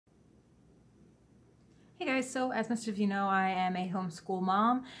Hey guys, so as most of you know, I am a homeschool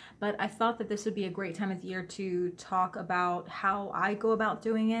mom, but I thought that this would be a great time of the year to talk about how I go about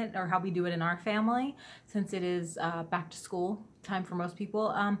doing it, or how we do it in our family, since it is back to school time for most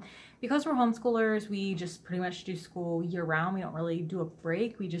people. Because we're homeschoolers, we just pretty much do school year round. We don't really do a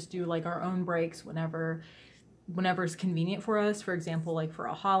break. We just do like our own breaks whenever it's convenient for us. For example, like for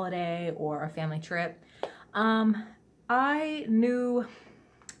a holiday or a family trip. I knew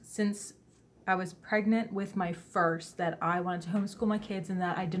since I was pregnant with my first that I wanted to homeschool my kids and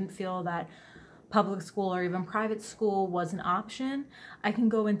that I didn't feel that public school or even private school was an option. I can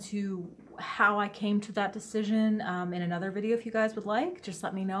go into how I came to that decision in another video if you guys would like. Just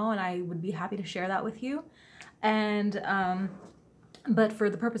let me know and I would be happy to share that with you. And but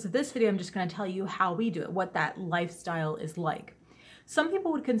for the purpose of this video, I'm just going to tell you how we do it, what that lifestyle is like. Some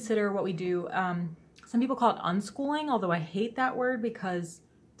people would consider what we do, some people call it unschooling, although I hate that word because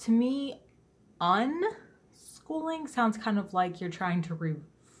to me, unschooling sounds kind of like you're trying to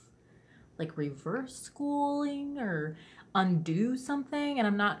reverse schooling or undo something, and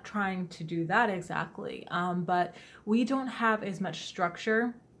I'm not trying to do that exactly. But we don't have as much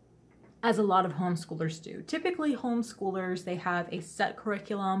structure as a lot of homeschoolers do. Typically homeschoolers, they have a set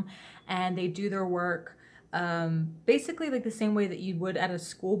curriculum and they do their work basically like the same way that you would at a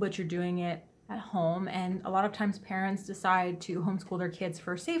school, but you're doing it at home. And a lot of times parents decide to homeschool their kids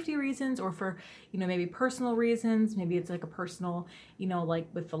for safety reasons or for, maybe personal reasons. Maybe it's like a personal, like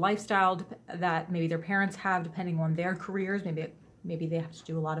with the lifestyle that maybe their parents have depending on their careers. Maybe they have to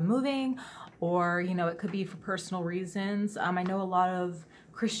do a lot of moving, or, it could be for personal reasons. I know a lot of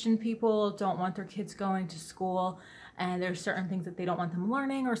Christian people don't want their kids going to school, and there's certain things that they don't want them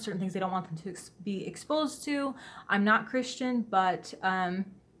learning or certain things they don't want them to be exposed to. I'm not Christian, but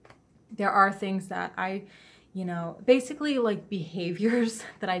there are things that I, basically like behaviors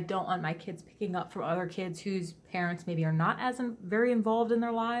that I don't want my kids picking up from other kids whose parents maybe are not as very involved in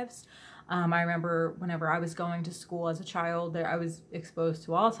their lives. I remember whenever I was going to school as a child, I was exposed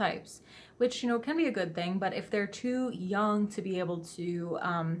to all types, which, can be a good thing. But if they're too young to be able to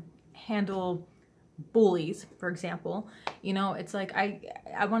handle bullies, for example, it's like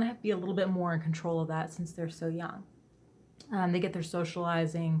I want to be a little bit more in control of that since they're so young. They get their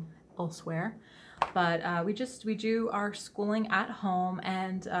socializing elsewhere, but we do our schooling at home.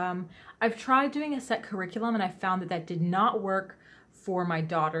 And I've tried doing a set curriculum and I found that did not work for my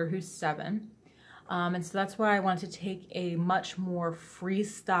daughter who's 7, and so that's why I wanted to take a much more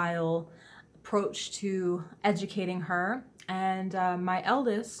freestyle approach to educating her. And my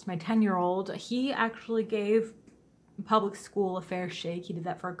eldest, my 10-year-old, he actually gave public school a fair shake. He did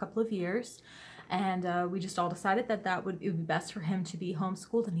that for a couple of years. And we just all decided that it would be best for him to be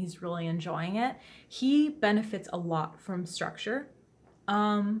homeschooled, and he's really enjoying it. He benefits a lot from structure,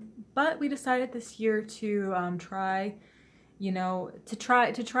 but we decided this year to try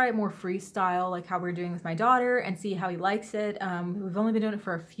it more freestyle, like how we're doing with my daughter, and see how he likes it. We've only been doing it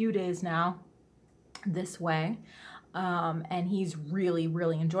for a few days now this way, and he's really,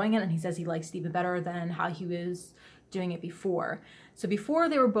 really enjoying it, and he says he likes it even better than how he was doing it before. So before,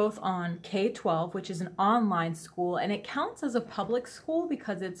 they were both on K-12, which is an online school, and it counts as a public school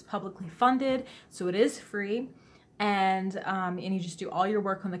because it's publicly funded, so it is free, and you just do all your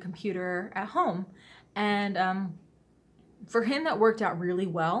work on the computer at home. And for him, that worked out really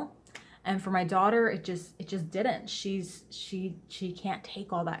well, and for my daughter, it just didn't. She can't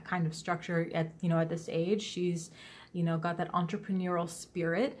take all that kind of structure at this age. She's got that entrepreneurial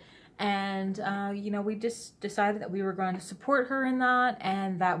spirit. And, we just decided that we were going to support her in that,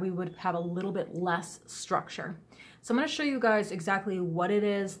 and that we would have a little bit less structure. So I'm going to show you guys exactly what it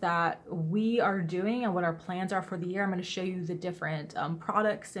is that we are doing and what our plans are for the year. I'm going to show you the different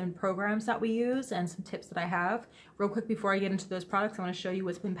products and programs that we use and some tips that I have. Real quick before I get into those products, I want to show you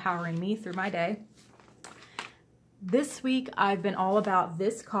what's been powering me through my day. This week, I've been all about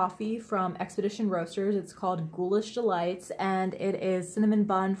this coffee from Expedition Roasters. It's called Ghoulish Delights, and it is cinnamon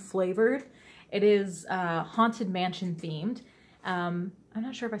bun flavored. It is Haunted Mansion themed. I'm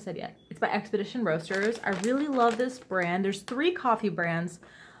not sure if I said yet. It's by Expedition Roasters. I really love this brand. There's 3 coffee brands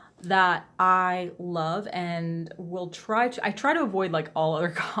that I love and will try to avoid like all other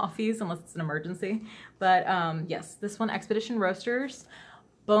coffees unless it's an emergency. But yes, this one, Expedition Roasters,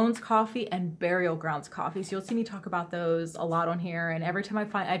 Bones Coffee, and Burial Grounds Coffee. So you'll see me talk about those a lot on here, and every time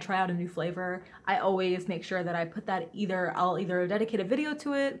I try out a new flavor, I always make sure that I put that I'll either dedicate a video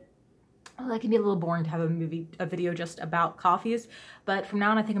to it. Oh, that can be a little boring to have a video just about coffees, but from now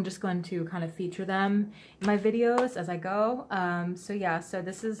on I think I'm just going to kind of feature them in my videos as I go. So yeah, so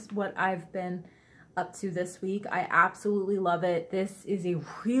this is what I've been up to this week. I absolutely love it. This is a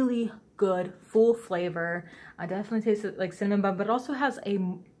really good, full flavor. I definitely taste it like cinnamon bun, but it also has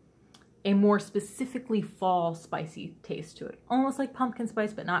a more specifically fall spicy taste to it. Almost like pumpkin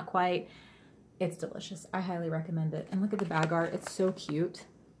spice, but not quite. It's delicious. I highly recommend it. And look at the bag art. It's so cute.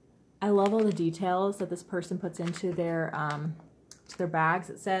 I love all the details that this person puts into their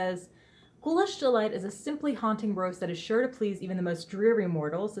bags. It says, Ghoulish Delight is a simply haunting roast that is sure to please even the most dreary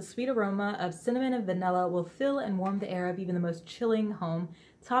mortals. The sweet aroma of cinnamon and vanilla will fill and warm the air of even the most chilling home.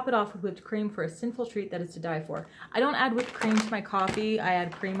 Top it off with whipped cream for a sinful treat that is to die for. I don't add whipped cream to my coffee. I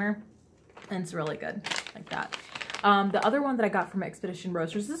add creamer, and it's really good like that. The other one that I got from Expedition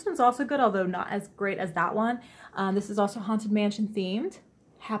Roasters, this one's also good, although not as great as that one. This is also Haunted Mansion themed.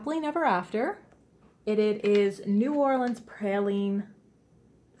 Happily Never After. It is New Orleans praline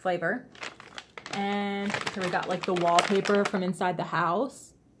flavor. And here we got like the wallpaper from inside the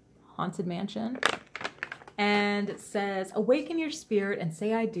house. Haunted Mansion. And it says, awaken your spirit and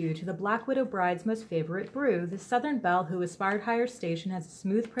say I do to the Black Widow Bride's most favorite brew. The Southern Belle who aspired higher station has a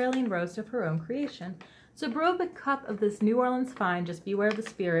smooth praline roast of her own creation. So brew up a cup of this New Orleans fine, just beware of the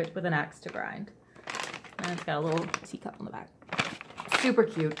spirit with an axe to grind. And it's got a little teacup on the back. Super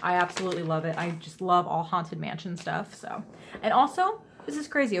cute. I absolutely love it. I just love all Haunted Mansion stuff. So, and also, this is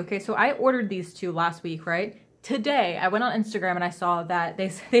crazy. Okay, so I ordered these two last week, right? Today, I went on Instagram and I saw that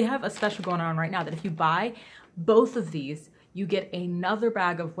they have a special going on right now that if you buy both of these, you get another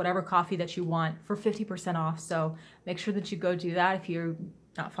bag of whatever coffee that you want for 50% off. So make sure that you go do that. If you're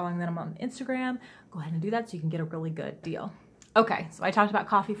not following them on Instagram, go ahead and do that so you can get a really good deal. Okay, so I talked about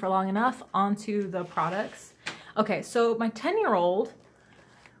coffee for long enough. On to the products. Okay, so my 10-year-old,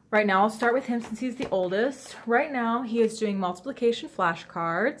 right now, I'll start with him since he's the oldest. Right now, he is doing multiplication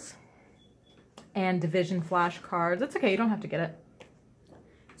flashcards and division flashcards. That's okay, you don't have to get it.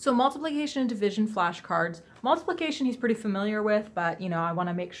 So multiplication and division flashcards. Multiplication he's pretty familiar with, but you know, I want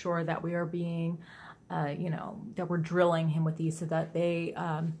to make sure that we are being, you know, that we're drilling him with these so that they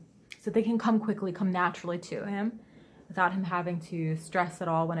can come quickly, come naturally to him without him having to stress at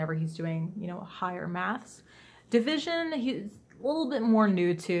all whenever he's doing, you know, higher maths. Division, he's a little bit more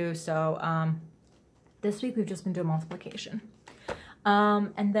new to, so this week we've just been doing multiplication.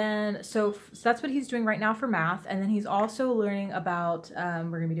 And then, so that's what he's doing right now for math. And then he's also learning about,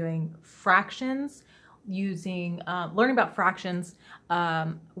 we're going to be doing fractions using, learning about fractions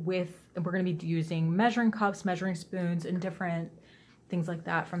we're going to be using measuring cups, measuring spoons, and different things like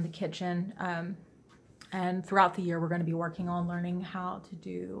that from the kitchen. And throughout the year, we're going to be working on learning how to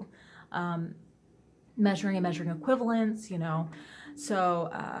do measuring and measuring equivalents, you know. So,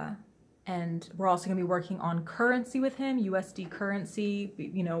 and we're also going to be working on currency with him, USD currency,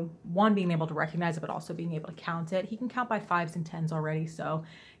 you know, one, being able to recognize it, but also being able to count it. He can count by 5s and 10s already, so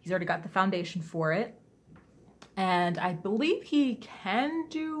he's already got the foundation for it. And I believe he can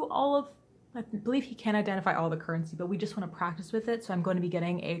do I believe he can identify all the currency, but we just want to practice with it. So I'm going to be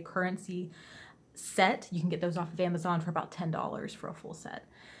getting a currency set. You can get those off of Amazon for about $10 for a full set.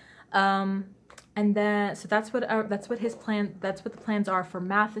 And then, so that's what the plans are for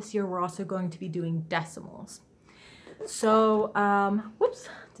math this year. We're also going to be doing decimals. So, whoops,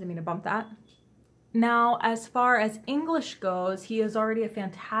 didn't mean to bump that. Now, as far as English goes, he is already a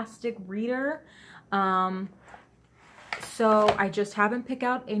fantastic reader. So I just have him pick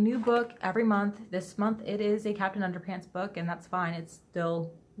out a new book every month. This month it is a Captain Underpants book, and that's fine. It's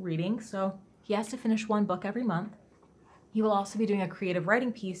still reading. So he has to finish one book every month. He will also be doing a creative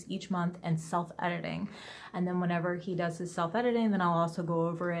writing piece each month and self-editing. And then whenever he does his self-editing, then I'll also go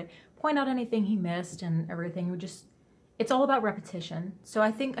over it, point out anything he missed and everything. It's all about repetition. So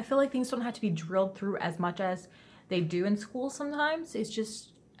I feel like things don't have to be drilled through as much as they do in school sometimes. It's just,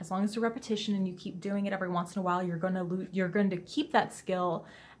 as long as the repetition and you keep doing it every once in a while, you're going to keep that skill.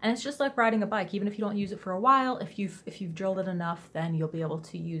 And it's just like riding a bike. Even if you don't use it for a while, if you've drilled it enough, then you'll be able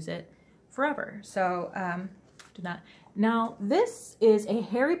to use it forever. So, do not. Now, this is a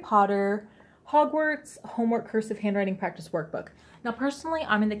Harry Potter Hogwarts Homework Cursive Handwriting Practice Workbook. Now, personally,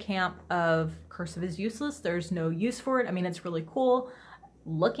 I'm in the camp of cursive is useless. There's no use for it. I mean, it's really cool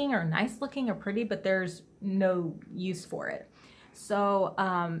looking or nice looking or pretty, but there's no use for it. So,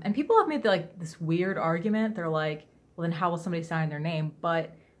 and people have made like this weird argument. They're like, well, then how will somebody sign their name?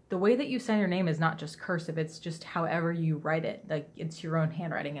 But the way that you sign your name is not just cursive, it's just however you write it. Like, it's your own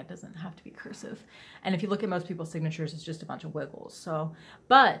handwriting, it doesn't have to be cursive. And if you look at most people's signatures, it's just a bunch of wiggles. So,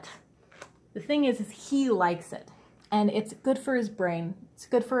 but the thing is he likes it. And it's good for his brain, it's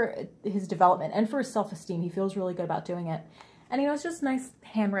good for his development, and for his self-esteem. He feels really good about doing it. And you know, it's just nice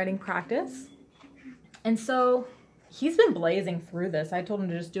handwriting practice. And so he's been blazing through this. I told him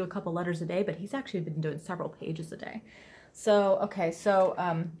to just do a couple letters a day, but he's actually been doing several pages a day. So, okay, so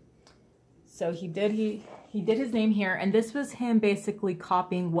So he did his name here, and this was him basically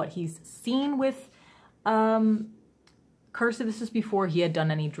copying what he's seen with cursive. This was before he had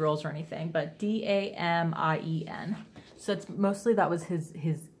done any drills or anything, but D-A-M-I-E-N. So it's mostly, that was his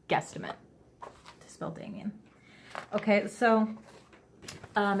guesstimate to spell Damien. Okay, so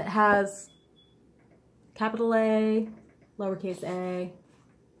it has capital A, lowercase a,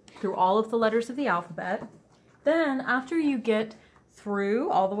 through all of the letters of the alphabet. Then after you get through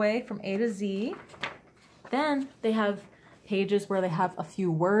all the way from A to Z, then they have pages where they have a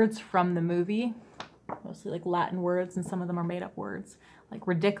few words from the movie, mostly like Latin words, and some of them are made up words, like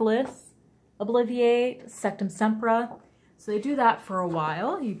ridiculous, obliviate, sectum sempra. So they do that for a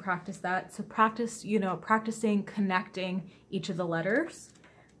while. You practice that. So practice, you know, practicing connecting each of the letters.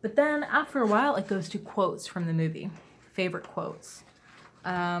 But then after a while, it goes to quotes from the movie, favorite quotes.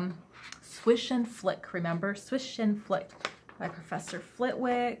 Swish and flick, remember? Swish and flick by Professor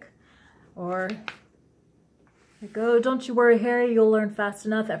Flitwick. Or, go, don't you worry, Harry, you'll learn fast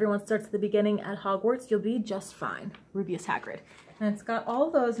enough. Everyone starts at the beginning at Hogwarts. You'll be just fine. Rubius Hagrid. And it's got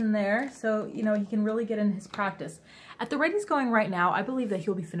all those in there, so, you know, he can really get in his practice. At the rate he's going right now, I believe that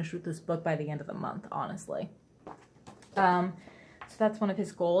he'll be finished with this book by the end of the month, honestly. So that's one of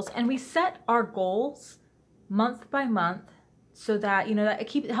his goals. And we set our goals month by month so that, you know, that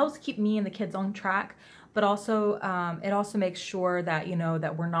it helps keep me and the kids on track, but also it also makes sure that, you know,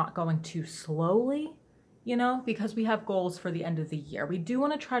 that we're not going too slowly, you know, because we have goals for the end of the year. We do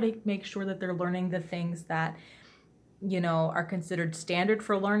want to try to make sure that they're learning the things that, you know, are considered standard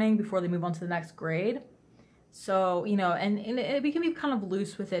for learning before they move on to the next grade. So, you know, and we can be kind of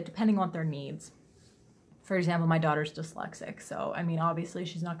loose with it depending on their needs. For example, my daughter's dyslexic. So, I mean, obviously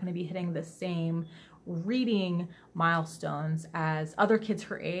she's not going to be hitting the same reading milestones as other kids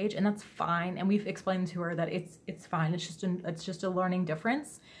her age, and that's fine. And we've explained to her that it's fine. It's just a learning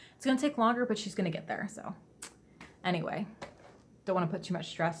difference. It's going to take longer, but she's going to get there. So anyway, don't want to put too much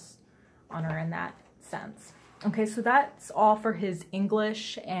stress on her in that sense. Okay, so that's all for his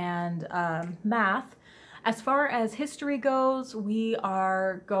English and math. As far as history goes, we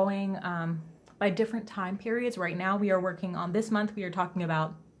are going by different time periods. Right now we are working on, this month we are talking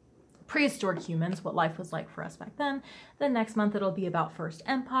about prehistoric humans, what life was like for us back then. Then next month it'll be about first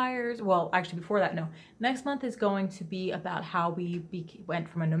empires. Well, actually before that, no. Next month is going to be about how we went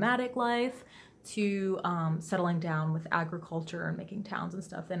from a nomadic life to settling down with agriculture and making towns and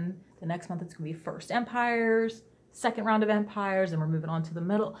stuff. Then the next month it's going to be first empires, second round of empires, and we're moving on to the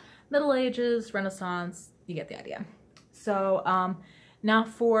Middle Ages, Renaissance. You get the idea. So now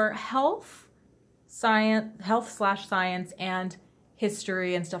for health slash science and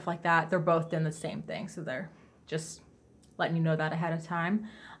history and stuff like that, they're both doing the same thing. So they're just letting you know that ahead of time.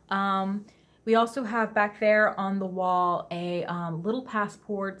 We also have back there on the wall a Little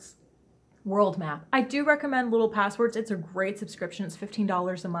Passports world map. I do recommend Little Passports. It's a great subscription. It's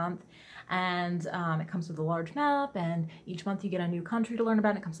 $15 a month, and it comes with a large map, and each month you get a new country to learn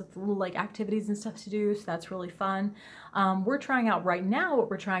about. It comes with little like activities and stuff to do, so that's really fun. We're trying out right now,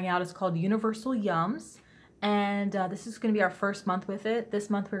 what we're trying out is called Universal Yums, and this is going to be our first month with it. This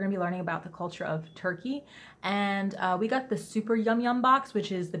month we're going to be learning about the culture of Turkey, and we got the Super Yum Yum box,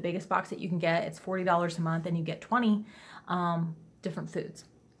 which is the biggest box that you can get. It's $40 a month, and you get 20 different foods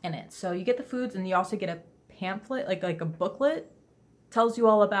in it. So you get the foods, and you also get a pamphlet, like a booklet. Tells you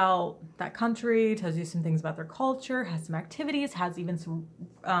all about that country, tells you some things about their culture, has some activities, has even some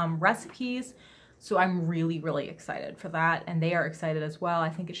recipes. So I'm really, really excited for that, and they are excited as well. I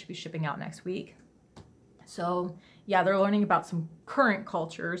think it should be shipping out next week. So yeah, they're learning about some current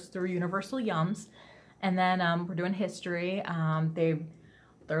cultures through Universal Yums. And then we're doing history.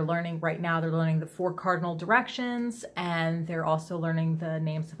 They're learning right now, they're learning the 4 cardinal directions, and they're also learning the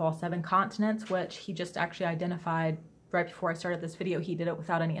names of all 7 continents, which he just actually identified right before I started this video. He did it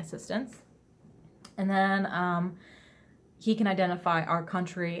without any assistance. And then he can identify our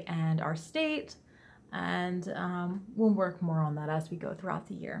country and our state, and we'll work more on that as we go throughout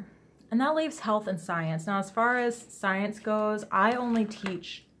the year. And that leaves health and science. Now, as far as science goes, I only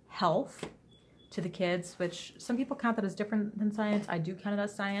teach health to the kids, which some people count that as different than science. I do count it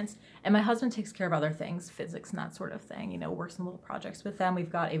as science. And my husband takes care of other things, physics and that sort of thing, you know, works on little projects with them. We've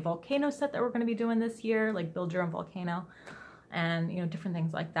got a volcano set that we're going to be doing this year, like build your own volcano and, you know, different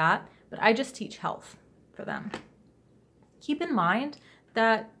things like that. But I just teach health for them. Keep in mind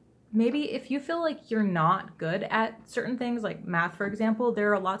that maybe if you feel like you're not good at certain things, like math, for example,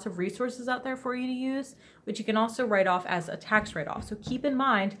 there are lots of resources out there for you to use, which you can also write off as a tax write-off. So keep in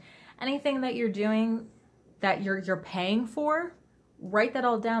mind, anything that you're doing that you're paying for, write that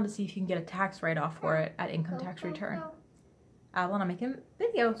all down to see if you can get a tax write-off for it at income tax return. Alan, I'm making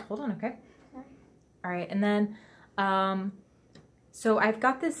videos. Hold on, okay? All right, and then, so I've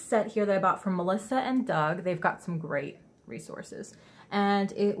got this set here that I bought from Melissa and Doug. They've got some great resources.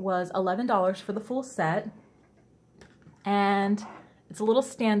 And it was $11 for the full set. And it's a little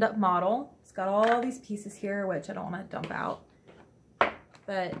stand-up model. It's got all these pieces here, which I don't want to dump out.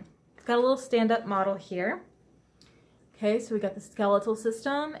 But it's got a little stand-up model here. Okay, so we got the skeletal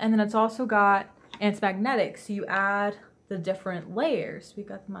system, and then it's also got, and it's magnetic, so you add the different layers. We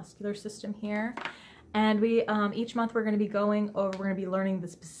got the muscular system here, and we each month we're going to be going over, we're going to be learning the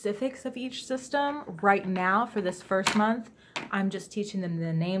specifics of each system. Right now, for this first month, I'm just teaching them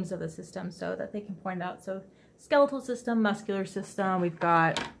the names of the system so that they can point out. So skeletal system, muscular system, we've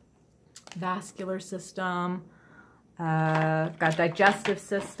got vascular system, got digestive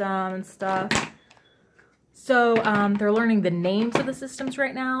system and stuff. So they're learning the names of the systems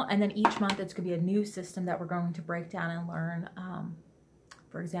right now, and then each month it's going to be a new system that we're going to break down and learn.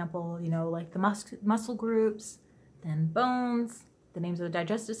 For example, you know, like the muscle groups, then bones, the names of the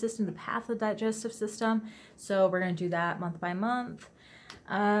digestive system, the path of the digestive system. So we're going to do that month by month.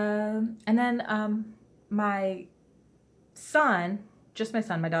 And then my son, just my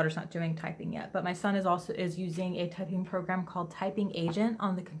son, my daughter's not doing typing yet, but my son is using a typing program called Typing Agent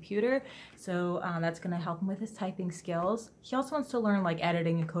on the computer. So that's going to help him with his typing skills. He also wants to learn like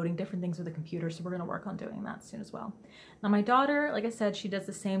editing and coding different things with the computer, so we're going to work on doing that soon as well. Now my daughter, like I said, she does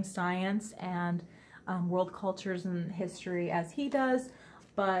the same science and world cultures and history as he does.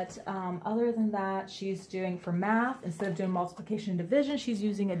 But other than that, she's doing for math, instead of doing multiplication and division, she's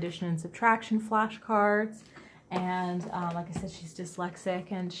using addition and subtraction flashcards. And like I said, she's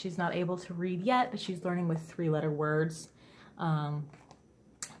dyslexic and she's not able to read yet, but she's learning with 3-letter words. My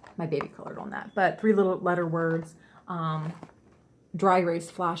baby colored on that, but 3-letter words, dry erase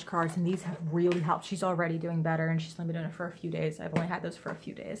flashcards, and these have really helped. She's already doing better, and she's only been doing it for a few days. I've only had those for a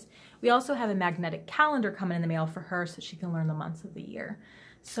few days. We also have a magnetic calendar coming in the mail for her so she can learn the months of the year.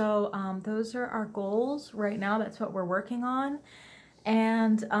 So those are our goals right now. That's what we're working on.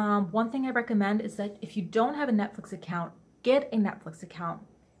 And one thing I recommend is that if you don't have a Netflix account, get a Netflix account,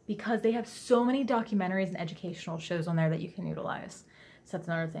 because they have so many documentaries and educational shows on there that you can utilize. So that's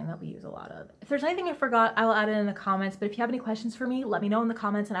another thing that we use a lot of. If there's anything I forgot, I will add it in the comments. But if you have any questions for me, let me know in the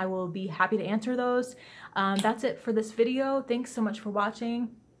comments and I will be happy to answer those. That's it for this video. Thanks so much for watching.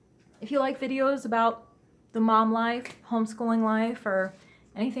 If you like videos about the mom life, homeschooling life, or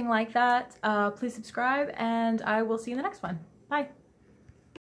anything like that, please subscribe, and I will see you in the next one. Bye.